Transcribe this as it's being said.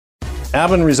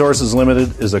Ackerman Resources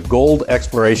Limited is a gold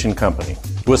exploration company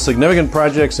with significant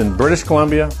projects in British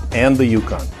Columbia and the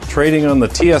Yukon, trading on the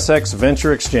TSX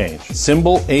Venture Exchange,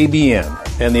 symbol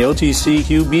ABN, and the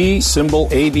OTCQB, symbol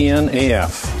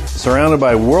ABNAF. Surrounded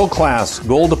by world-class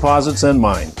gold deposits and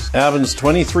mines, Ackerman's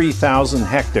 23,000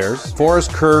 hectares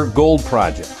Forest Kerr Gold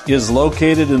Project is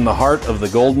located in the heart of the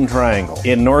Golden Triangle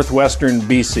in northwestern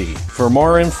BC. For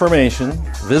more information,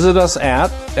 visit us at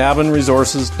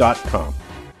ackermanresources.com.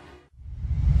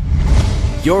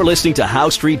 You're listening to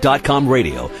HowStreet.com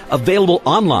radio, available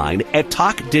online at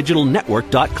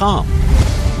TalkDigitalNetwork.com.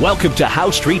 Welcome to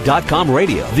HowStreet.com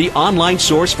radio, the online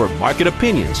source for market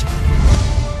opinions.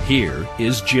 Here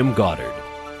is Jim Goddard.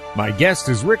 My guest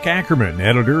is Rick Ackerman,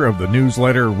 editor of the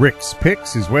newsletter Rick's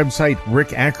Picks, his website,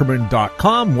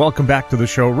 rickackerman.com. Welcome back to the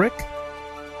show, Rick.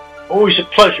 Always a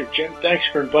pleasure, Jim. Thanks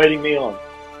for inviting me on.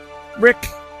 Rick,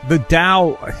 the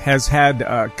Dow has had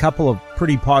a couple of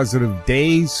pretty positive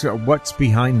days. What's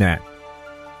behind that?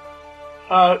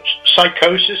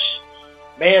 Psychosis,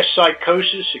 mass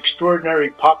psychosis,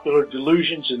 extraordinary popular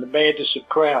delusions, and the madness of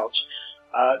crowds.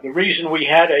 The reason we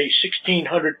had a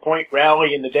 1,600-point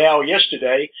rally in the Dow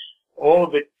yesterday, all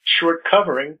of it short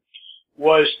covering,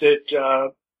 was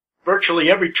that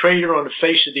virtually every trader on the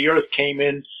face of the earth came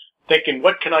in thinking,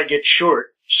 what can I get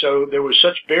short? So there was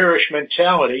such bearish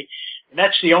mentality, and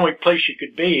that's the only place you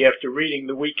could be after reading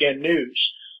the weekend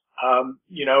news.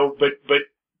 But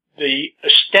the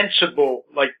ostensible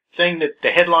thing that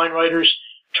the headline writers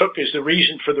took as the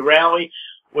reason for the rally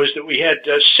was that we had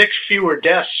 6 fewer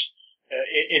deaths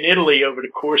in Italy over the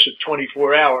course of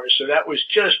 24 hours. So that was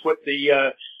just what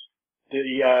the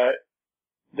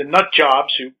nut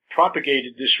jobs who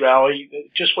propagated this rally,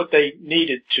 just what they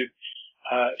needed to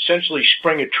essentially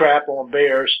spring a trap on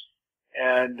bears.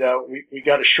 And we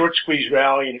got a short squeeze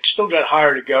rally, and it's still got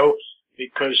higher to go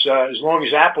because as long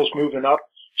as Apple's moving up,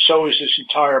 so is this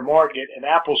entire market. And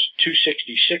Apple's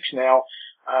 266 now.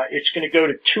 It's going to go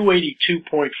to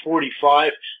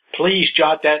 282.45. Please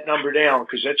jot that number down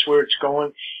because that's where it's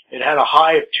going. It had a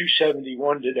high of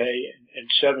 271 today and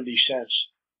 70 cents.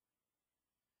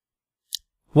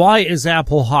 Why is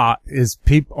Apple hot?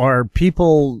 Are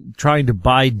people trying to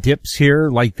buy dips here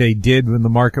like they did when the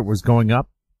market was going up?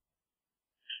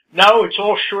 No, it's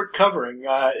all short covering.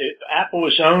 Apple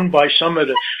is owned by some of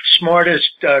the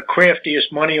smartest,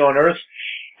 craftiest money on earth.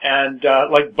 And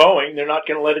like Boeing, they're not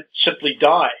going to let it simply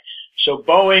die. So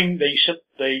Boeing, they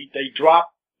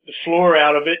dropped the floor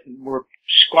out of it and were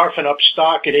scarfing up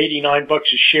stock at $89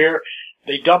 a share.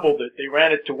 They doubled it. They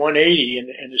ran it to 180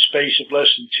 in the space of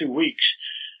less than 2 weeks.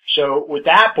 So with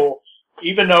Apple,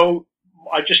 even though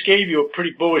I just gave you a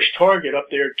pretty bullish target up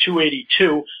there at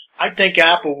 282, I think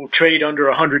Apple will trade under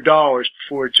 $100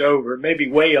 before it's over,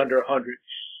 maybe way under 100.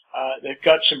 They've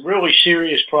got some really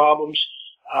serious problems.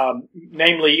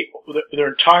 Namely, their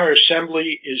entire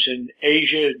assembly is in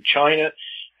Asia and China,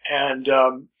 and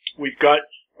we've got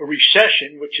a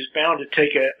recession which is bound to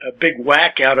take a big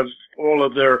whack out of all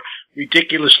of their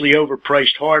ridiculously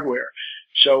overpriced hardware.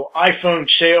 So iPhone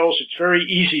sales, it's very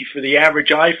easy for the average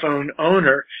iPhone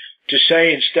owner to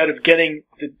say, instead of getting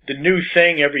the new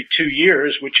thing every 2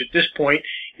 years, which at this point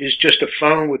is just a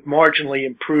phone with marginally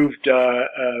improved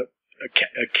a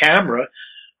camera,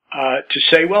 to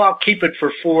say, well, I'll keep it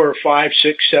for 4 or 5,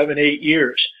 6, 7, 8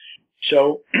 years.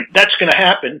 So that's going to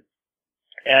happen,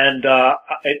 and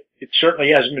it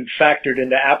certainly hasn't been factored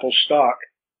into Apple stock.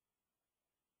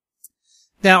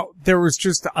 Now, there was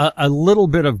just a little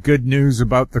bit of good news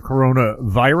about the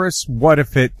coronavirus. What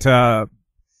if it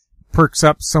perks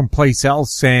up someplace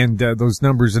else and those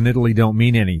numbers in Italy don't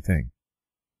mean anything?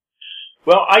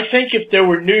 Well, I think if there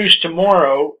were news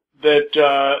tomorrow that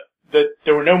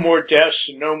there were no more deaths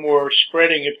and no more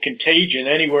spreading of contagion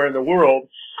anywhere in the world,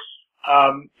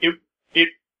 it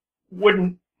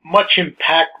wouldn't much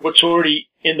impact what's already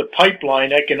in the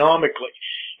pipeline economically.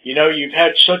 You know, you've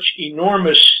had such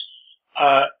enormous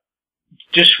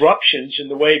disruptions in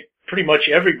the way pretty much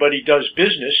everybody does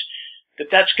business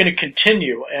that's going to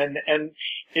continue. And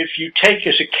if you take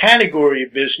as a category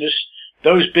of business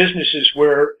those businesses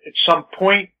where at some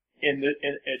point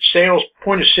at sales,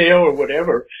 point of sale or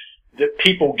whatever, that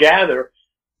people gather,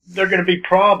 there are going to be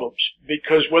problems,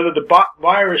 because whether the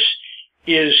virus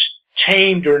is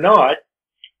tamed or not,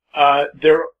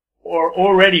 there are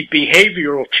already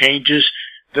behavioral changes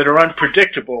that are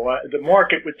unpredictable. The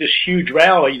market, with this huge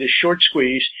rally, this short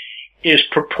squeeze, is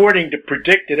purporting to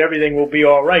predict that everything will be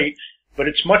all right, but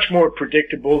it's much more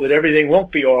predictable that everything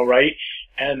won't be all right,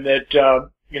 and that,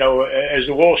 as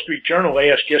the Wall Street Journal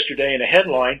asked yesterday in a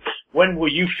headline, when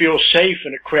will you feel safe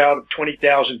in a crowd of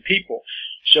 20,000 people?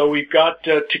 So we've got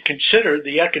to consider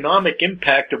the economic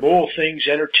impact of all things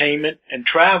entertainment and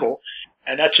travel,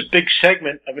 and that's a big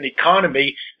segment of an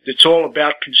economy that's all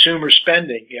about consumer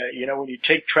spending. When you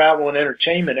take travel and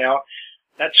entertainment out,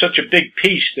 that's such a big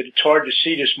piece that it's hard to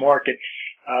see this market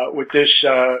with this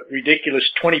ridiculous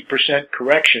 20%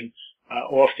 correction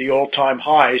off the all-time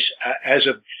highs as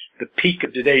of the peak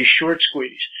of today's short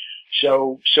squeeze.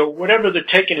 So whatever they're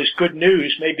taking as good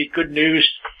news may be good news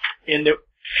in that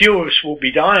few of us will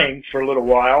be dying for a little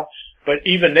while, but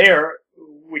even there,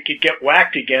 we could get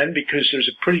whacked again because there's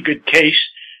a pretty good case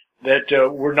that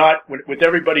we're not, with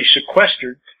everybody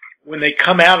sequestered, when they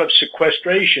come out of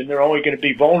sequestration, they're only going to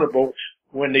be vulnerable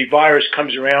when the virus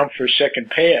comes around for a second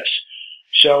pass.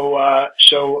 So I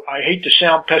hate to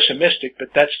sound pessimistic,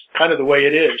 but that's kind of the way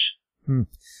it is.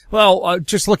 Well,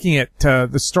 just looking at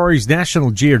the stories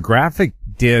National Geographic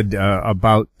did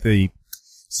about the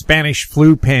Spanish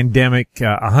flu pandemic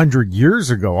 100 years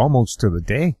ago, almost to the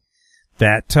day,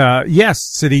 that yes,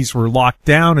 cities were locked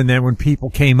down, and then when people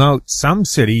came out, some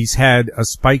cities had a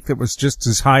spike that was just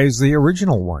as high as the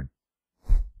original one.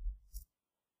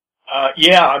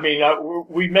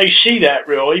 We may see that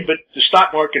really, but the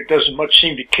stock market doesn't much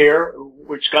seem to care.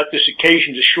 It's got this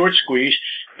occasion to short squeeze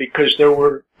because there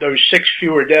were those 6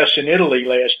 fewer deaths in Italy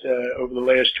over the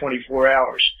last 24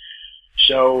 hours.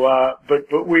 So,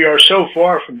 but we are so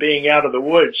far from being out of the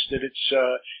woods that it's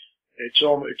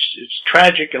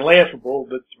tragic and laughable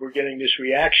that we're getting this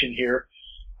reaction here.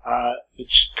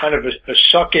 It's kind of a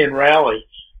suck-in rally.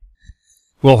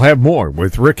 We'll have more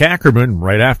with Rick Ackerman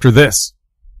right after this.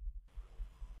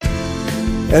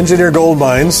 Engineer Gold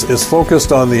Mines is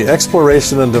focused on the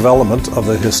exploration and development of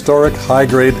the historic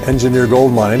high-grade Engineer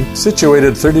Gold Mine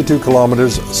situated 32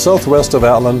 kilometers southwest of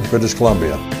Atlin, British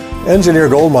Columbia. Engineer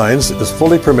Gold Mines is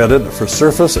fully permitted for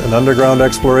surface and underground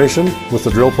exploration with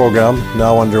the drill program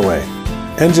now underway.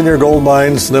 Engineer Gold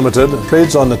Mines Limited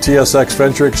trades on the TSX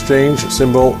Venture Exchange,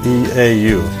 symbol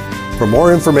EAU. For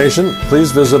more information,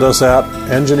 please visit us at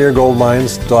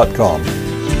engineergoldmines.com.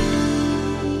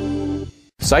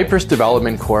 Cypress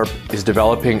Development Corp. is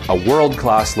developing a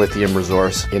world-class lithium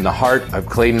resource in the heart of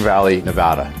Clayton Valley,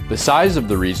 Nevada. The size of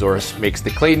the resource makes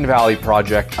the Clayton Valley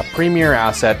project a premier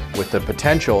asset with the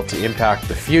potential to impact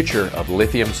the future of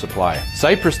lithium supply.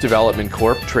 Cypress Development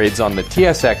Corp. trades on the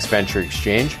TSX Venture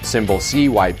Exchange, symbol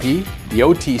CYP, the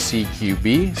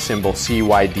OTCQB, symbol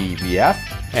CYDVF,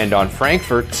 and on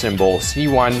Frankfurt, symbol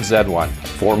C1Z1.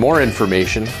 For more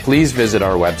information, please visit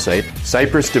our website,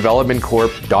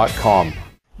 cypressdevelopmentcorp.com.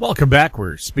 Welcome back.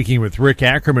 We're speaking with Rick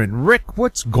Ackerman. Rick,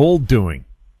 what's gold doing?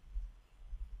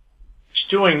 It's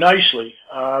doing nicely.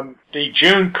 The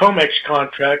June COMEX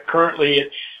contract currently at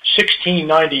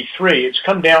 $16.93. It's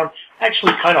come down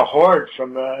actually kind of hard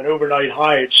from an overnight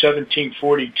high at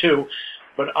 $17.42,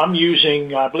 but I'm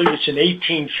using, I believe it's an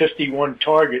 $18.51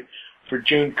 target for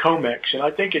June COMEX, and I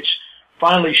think it's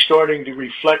finally starting to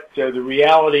reflect the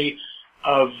reality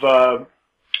of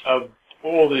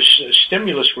all this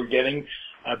stimulus we're getting.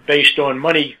 Based on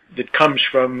money that comes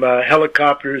from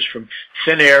helicopters, from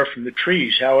thin air, from the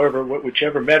trees,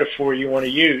 whichever metaphor you want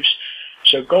to use.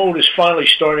 So gold is finally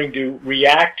starting to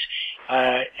react,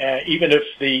 even if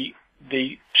the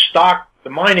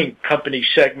mining company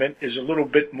segment is a little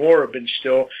bit moribund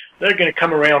still. They're going to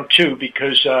come around too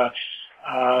because,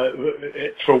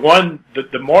 for one,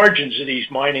 the margins of these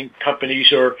mining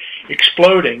companies are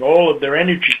exploding. All of their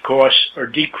energy costs are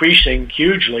decreasing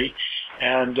hugely.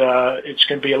 And it's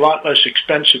going to be a lot less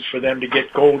expensive for them to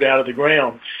get gold out of the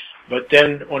ground. But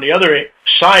then on the other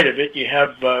side of it, you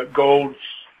have gold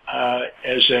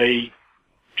as a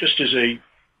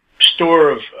store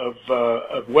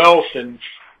of wealth and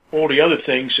all the other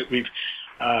things that we've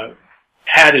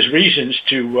had as reasons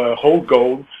to hold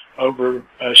gold over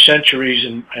centuries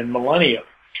and millennia.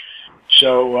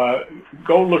 So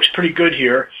gold looks pretty good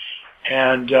here,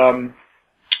 and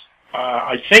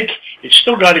I think it's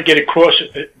still got to get across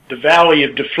the valley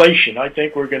of deflation. I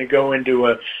think we're going to go into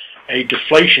a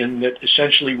deflation that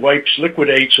essentially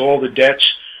liquidates all the debts,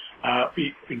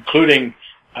 including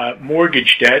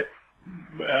mortgage debt.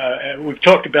 We've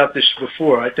talked about this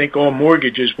before. I think all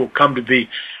mortgages will come to be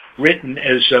written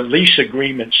as lease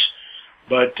agreements.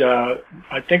 But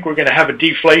I think we're going to have a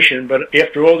deflation. But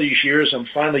after all these years, I'm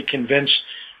finally convinced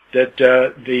that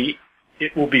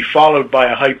it will be followed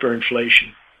by a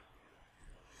hyperinflation.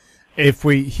 If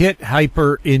we hit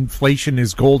hyperinflation,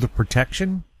 is gold a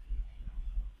protection?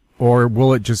 Or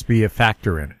will it just be a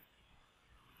factor in it?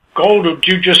 Gold will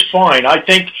do just fine. I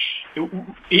think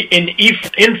in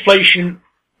deflation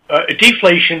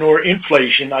or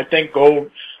inflation, I think gold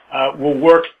will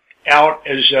work out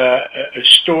as a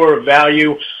store of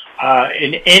value.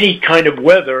 in any kind of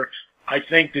weather, I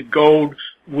think that gold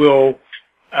will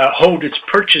hold its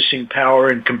purchasing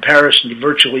power in comparison to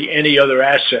virtually any other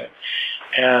asset.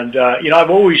 And, I've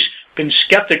always been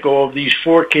skeptical of these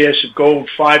forecasts of gold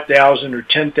 5,000 or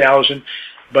 10,000,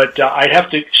 but I'd have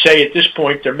to say at this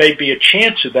point there may be a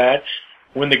chance of that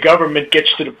when the government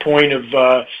gets to the point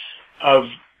of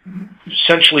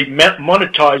essentially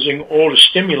monetizing all the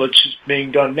stimulus that's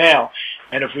being done now.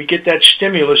 And if we get that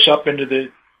stimulus up into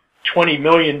the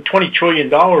 $20 trillion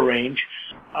range,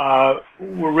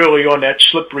 we're really on that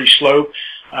slippery slope.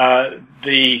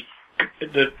 The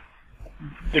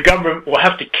government will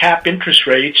have to cap interest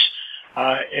rates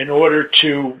in order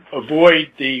to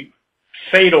avoid the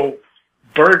fatal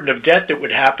burden of debt that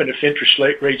would happen if interest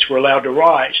rates were allowed to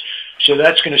rise. So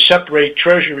that's going to separate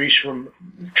treasuries from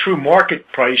true market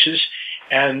prices,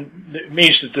 and it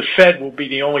means that the Fed will be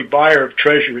the only buyer of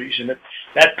treasuries. And at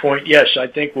that point, yes, I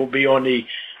think we'll be on the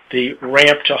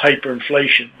ramp to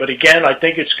hyperinflation. But again, I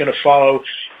think it's going to follow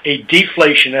a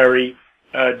deflationary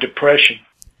depression.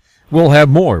 We'll have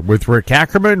more with Rick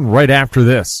Ackerman right after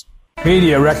this.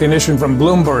 Media recognition from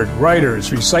Bloomberg,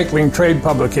 Reuters, recycling trade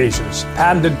publications,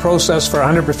 patented process for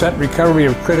 100% recovery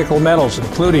of critical metals,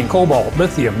 including cobalt,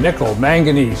 lithium, nickel,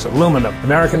 manganese, aluminum.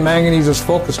 American Manganese is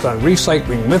focused on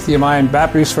recycling lithium-ion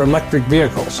batteries for electric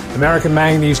vehicles. American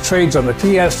Manganese trades on the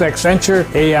TSX Venture,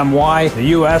 AMY, the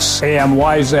US,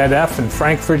 AMYZF, and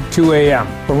Frankfurt 2AM.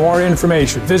 For more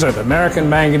information, visit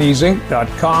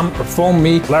AmericanManganeseInc.com or phone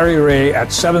me, Larry Ray, at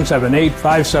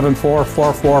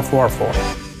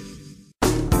 778-574-4444.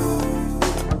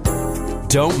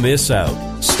 Don't miss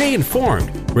out. Stay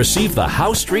informed. Receive the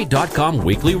HowStreet.com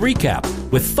weekly recap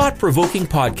with thought-provoking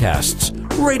podcasts,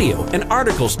 radio, and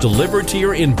articles delivered to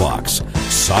your inbox.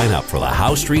 Sign up for the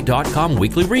HowStreet.com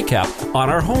weekly recap on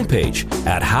our homepage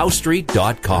at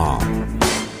HowStreet.com.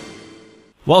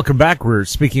 Welcome back. We're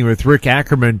speaking with Rick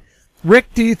Ackerman.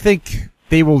 Rick, do you think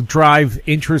they will drive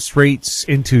interest rates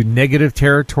into negative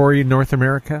territory in North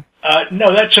America?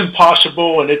 No, that's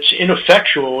impossible, and it's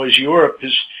ineffectual, as Europe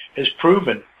has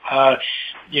proven.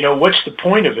 What's the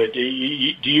point of it?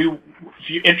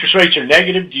 If interest rates are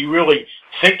negative, do you really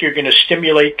think you're going to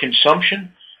stimulate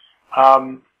consumption?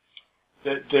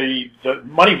 The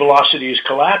money velocity has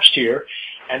collapsed here,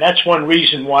 and that's one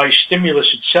reason why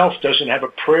stimulus itself doesn't have a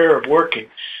prayer of working.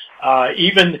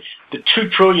 Even the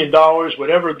 $2 trillion,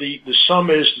 whatever the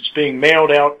sum is that's being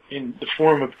mailed out in the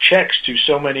form of checks to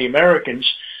so many Americans,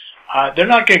 they're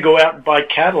not going to go out and buy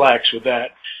Cadillacs with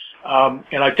that.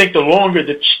 And I think the longer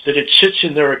that it sits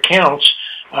in their accounts,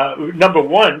 number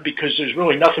one, because there's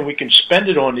really nothing we can spend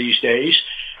it on these days,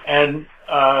 and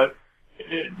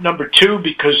number two,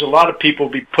 because a lot of people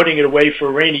will be putting it away for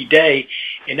a rainy day.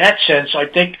 In that sense, I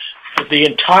think the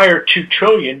entire $2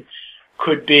 trillion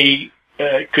could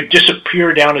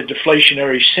disappear down a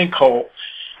deflationary sinkhole,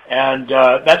 and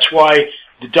that's why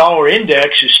the dollar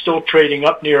index is still trading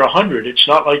up near 100. It's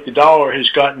not like the dollar has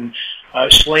gotten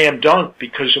slam dunk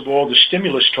because of all the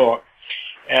stimulus talk,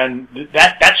 and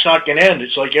that's not going to end.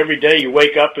 It's like every day you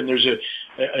wake up and there's a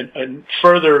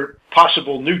further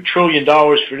possible new $1 trillion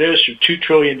for this or $2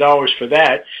 trillion for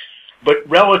that. But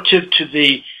relative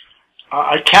to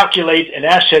I calculate an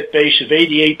asset base of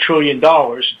 $88 trillion,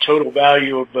 the total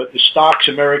value of the stocks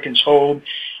Americans hold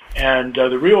and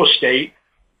the real estate,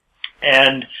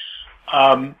 and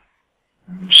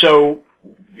so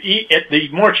at the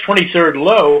March 23rd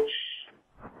low,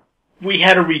 we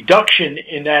had a reduction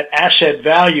in that asset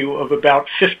value of about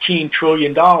 $15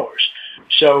 trillion.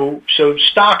 So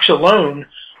stocks alone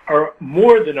are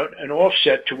more than an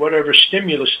offset to whatever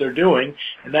stimulus they're doing,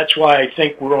 and that's why I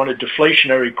think we're on a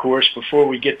deflationary course before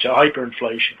we get to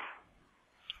hyperinflation.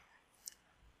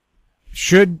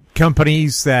 Should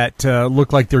companies that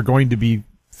look like they're going to be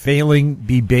failing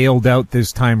be bailed out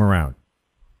this time around?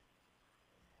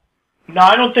 No,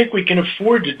 I don't think we can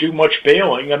afford to do much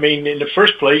bailing. I mean, in the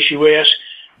first place, you ask,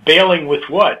 bailing with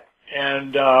what?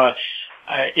 And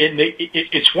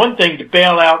it's one thing to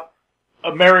bail out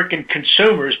American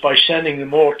consumers by sending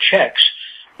them all checks,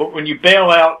 but when you bail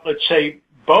out, let's say,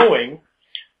 Boeing,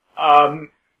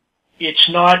 it's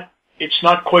not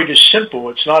quite as simple.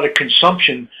 It's not a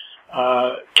consumption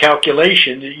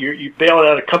calculation. You bail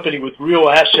out a company with real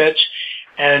assets,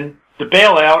 and the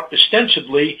bailout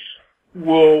ostensibly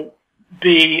will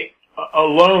be a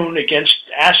loan against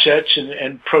assets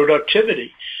and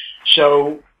productivity.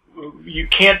 So you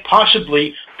can't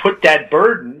possibly put that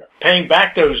burden, paying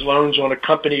back those loans, on a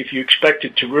company if you expect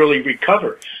it to really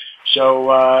recover.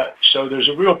 So there's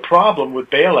a real problem with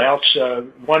bailouts.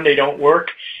 One, they don't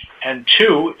work, and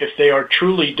two, if they are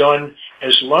truly done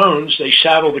as loans, they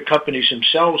saddle the companies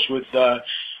themselves with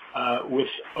with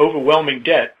overwhelming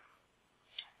debt.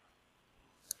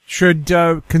 Should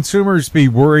consumers be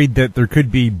worried that there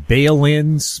could be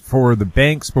bail-ins for the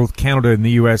banks? Both Canada and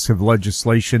the U.S. have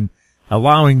legislation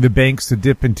allowing the banks to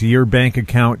dip into your bank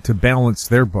account to balance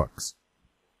their books.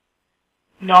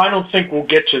 No, I don't think we'll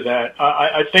get to that.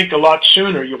 I think a lot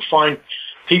sooner you'll find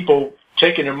people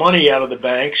taking their money out of the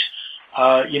banks.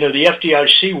 The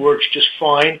FDIC works just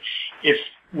fine if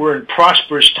we're in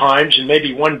prosperous times and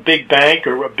maybe one big bank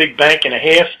or a big bank and a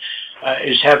half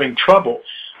is having trouble.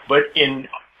 But in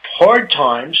hard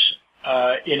times,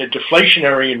 in a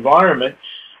deflationary environment,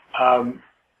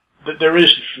 there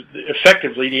is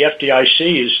effectively the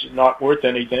FDIC is not worth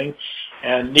anything,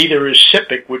 and neither is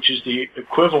SIPC, which is the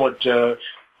equivalent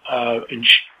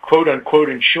quote-unquote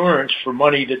insurance for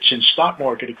money that's in stock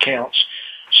market accounts.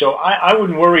 So I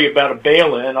wouldn't worry about a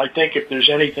bail-in. I think if there's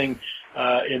anything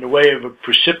in the way of a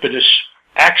precipitous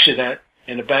accident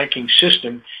in the banking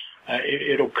system,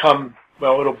 it'll come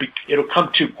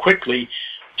too quickly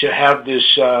to have this.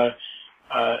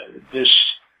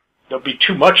 There'll be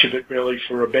too much of it really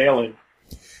for a bail-in.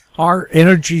 Are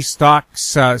energy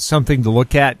stocks something to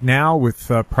look at now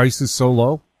with prices so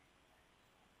low?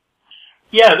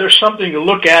 Yeah, there's something to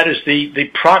look at as the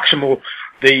proximal,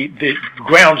 the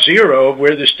ground zero of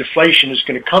where this deflation is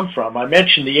going to come from. I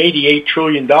mentioned the $88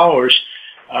 trillion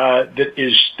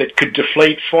that could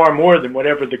deflate far more than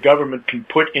whatever the government can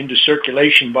put into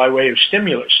circulation by way of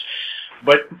stimulus.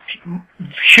 But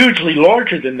hugely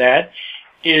larger than that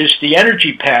is the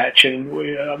energy patch, and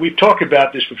we've talked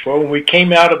about this before. When we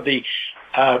came out of the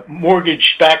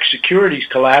mortgage-backed securities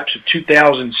collapse of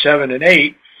 2007 and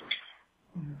 8,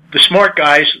 the smart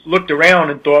guys looked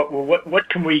around and thought, well, what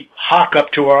can we hawk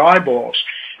up to our eyeballs?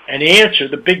 And the answer,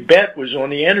 the big bet, was on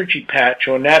the energy patch,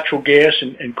 on natural gas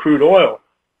and crude oil.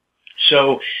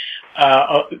 So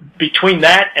between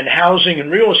that and housing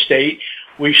and real estate,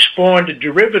 we spawned a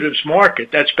derivatives market.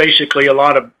 That's basically a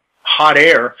lot of hot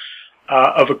air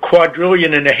of $2.5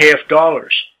 quadrillion.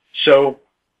 So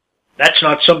that's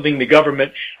not something the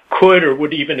government could or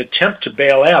would even attempt to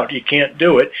bail out. You can't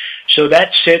do it. So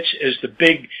that sits as the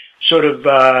big sort of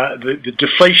the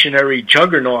deflationary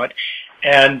juggernaut.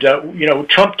 And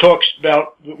Trump talks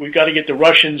about we've got to get the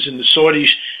Russians and the Saudis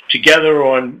together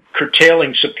on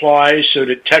curtailing supplies so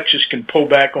that Texas can pull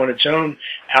back on its own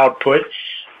output.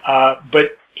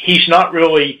 But he's not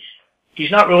really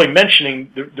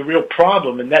mentioning the real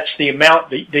problem, and that's the amount,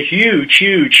 the huge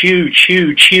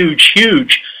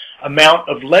amount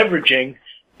of leveraging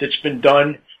that's been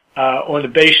done on the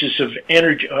basis of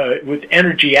energy with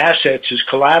energy assets as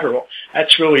collateral.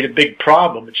 That's really the big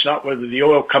problem. It's not whether the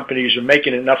oil companies are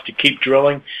making enough to keep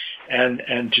drilling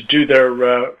and to do their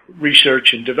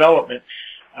research and development.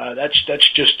 That's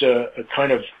just a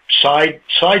kind of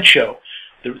sideshow.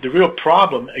 The real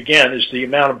problem, again, is the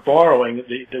amount of borrowing,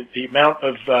 the amount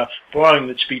of borrowing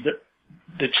that's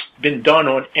been done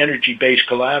on energy-based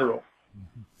collateral.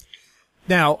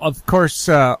 Now, of course,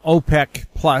 OPEC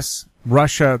plus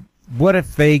Russia, what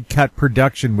if they cut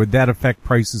production? Would that affect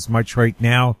prices much right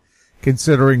now,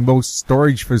 considering most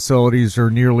storage facilities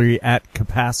are nearly at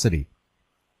capacity?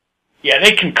 Yeah,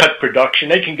 they can cut production.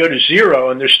 They can go to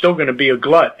zero, and there's still going to be a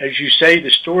glut. As you say,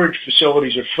 the storage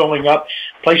facilities are filling up.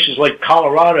 Places like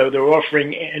Colorado, they're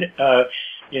offering,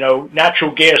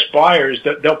 natural gas buyers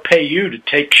that they'll pay you to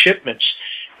take shipments.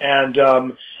 And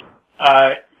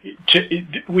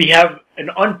we have an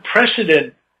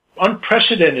unprecedented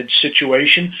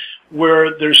situation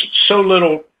where there's so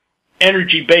little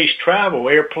energy-based travel,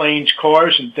 airplanes,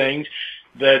 cars, and things,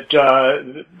 that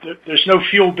there's no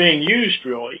fuel being used,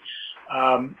 really.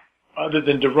 Other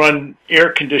than to run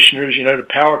air conditioners, the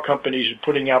power companies are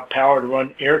putting out power to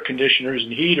run air conditioners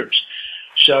and heaters.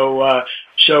 So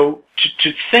to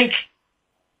think,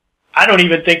 I don't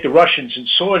even think the Russians and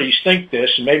Saudis think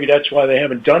this, and maybe that's why they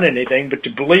haven't done anything, but to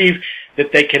believe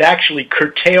that they could actually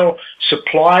curtail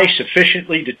supply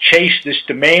sufficiently to chase this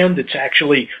demand that's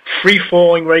actually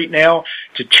free-falling right now,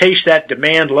 to chase that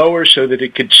demand lower so that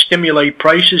it could stimulate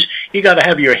prices, you got to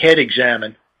have your head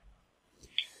examined.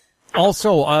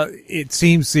 Also, it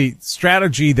seems the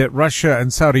strategy that Russia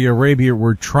and Saudi Arabia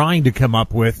were trying to come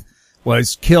up with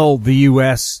was kill the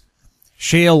U.S.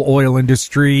 shale oil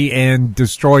industry and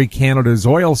destroy Canada's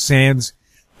oil sands.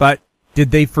 But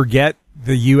did they forget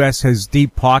the U.S. has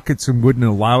deep pockets and wouldn't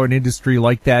allow an industry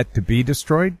like that to be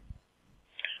destroyed?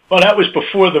 Well, that was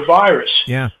before the virus.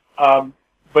 Yeah.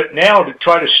 But now to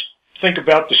try to think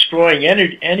about destroying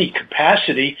any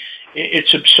capacity,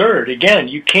 it's absurd. Again,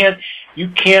 you can't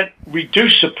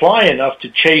reduce supply enough to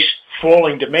chase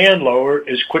falling demand lower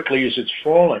as quickly as it's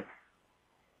falling.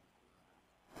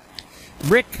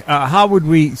 Rick, how would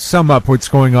we sum up what's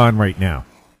going on right now?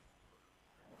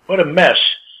 What a mess.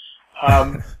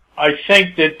 I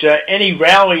think that any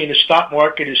rally in the stock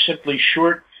market is simply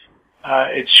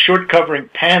it's short covering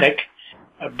panic,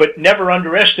 but never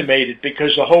underestimate it,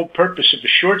 because the whole purpose of a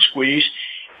short squeeze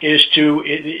is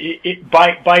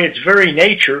by its very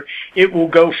nature, it will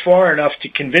go far enough to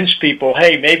convince people,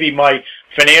 hey, maybe my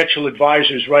financial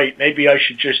advisor's right, maybe I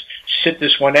should just sit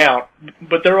this one out.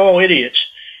 But they're all idiots.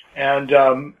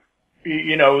 And,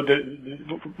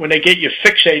 when they get you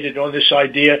fixated on this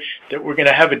idea that we're going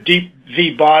to have a deep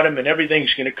V bottom and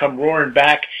everything's going to come roaring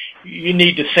back, you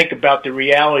need to think about the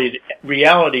reality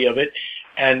of it,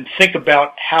 and think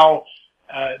about how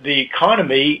the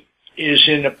economy is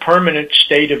in a permanent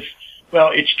state of,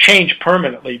 it's changed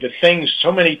permanently.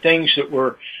 So many things that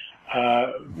were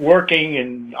working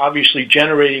and obviously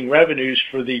generating revenues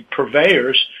for the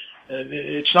purveyors,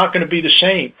 it's not going to be the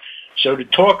same. So to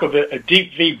talk of a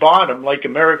deep V bottom, like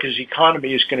America's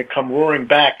economy is going to come roaring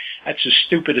back, that's the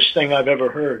stupidest thing I've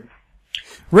ever heard.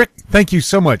 Rick, thank you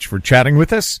so much for chatting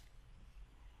with us.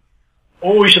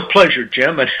 Always a pleasure,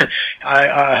 Jim, and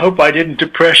I hope I didn't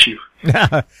depress you.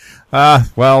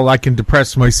 Well, I can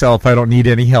depress myself. I don't need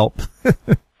any help.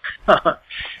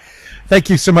 Thank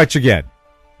you so much again.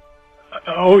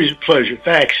 Always a pleasure.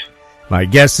 Thanks. My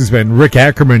guest has been Rick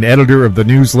Ackerman, editor of the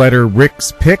newsletter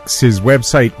Rick's Picks. His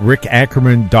website,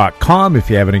 rickackerman.com. If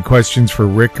you have any questions for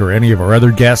Rick or any of our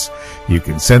other guests, you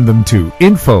can send them to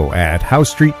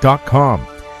info@howstreet.com.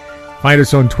 Find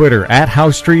us on Twitter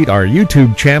 @HowStreet. Our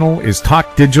YouTube channel is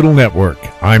Talk Digital Network.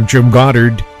 I'm Jim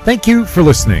Goddard. Thank you for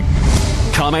listening.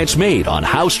 Comments made on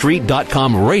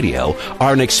HowStreet.com radio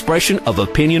are an expression of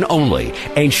opinion only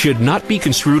and should not be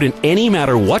construed in any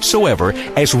matter whatsoever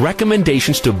as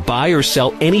recommendations to buy or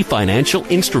sell any financial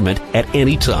instrument at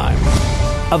any time.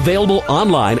 Available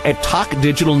online at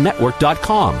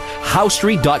TalkDigitalNetwork.com.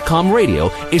 HowStreet.com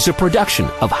radio is a production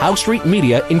of HowStreet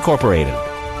Media Incorporated.